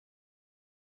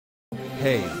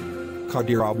Hey,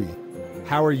 Kadir abi.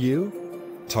 How are you?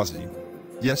 Tahsin.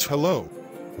 Yes, hello.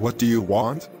 What do you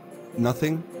want?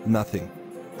 Nothing.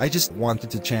 I just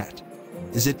wanted to chat.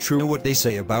 Is it true what they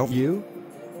say about you?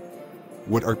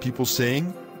 What are people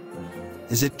saying?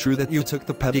 Is it true that you took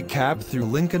the pedicab through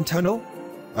Lincoln Tunnel?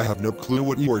 I have no clue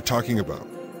what you are talking about.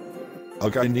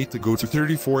 Ugh, I need to go to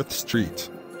 34th Street.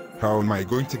 How am I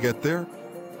going to get there?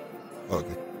 Ugh,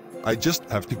 I just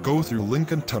have to go through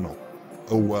Lincoln Tunnel.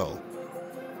 Oh well.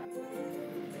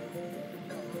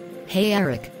 Hey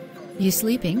Eric. You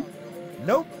sleeping?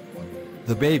 Nope.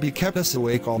 The baby kept us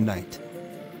awake all night.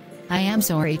 I am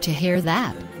sorry to hear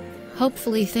that.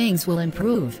 Hopefully things will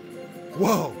improve.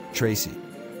 Whoa, Tracy.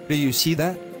 Do you see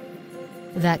that?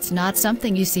 That's not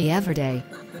something you see every day.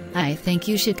 I think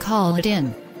you should call it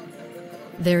in.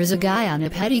 There is a guy on a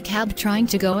pedicab trying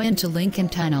to go into Lincoln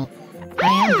Tunnel. I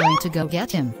am going to go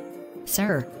get him.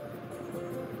 Sir.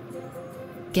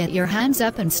 Get your hands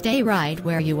up and stay right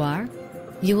where you are.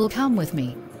 You will come with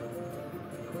me.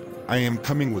 I am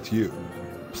coming with you.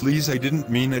 Please, I didn't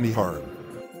mean any harm.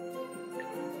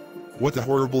 What a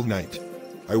horrible night.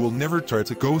 I will never try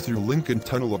to go through Lincoln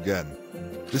Tunnel again.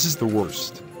 This is the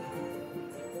worst.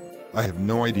 I have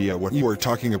no idea what you are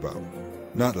talking about.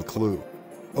 Not a clue.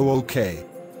 Oh, okay.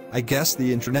 I guess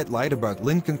the internet lied about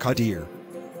Lincoln Kadir.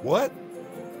 What?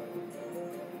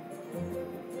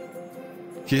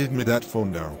 Give me that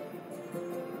phone now.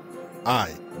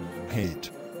 I hate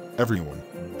everyone.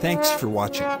 Thanks for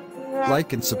watching.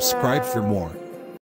 Like and subscribe for more.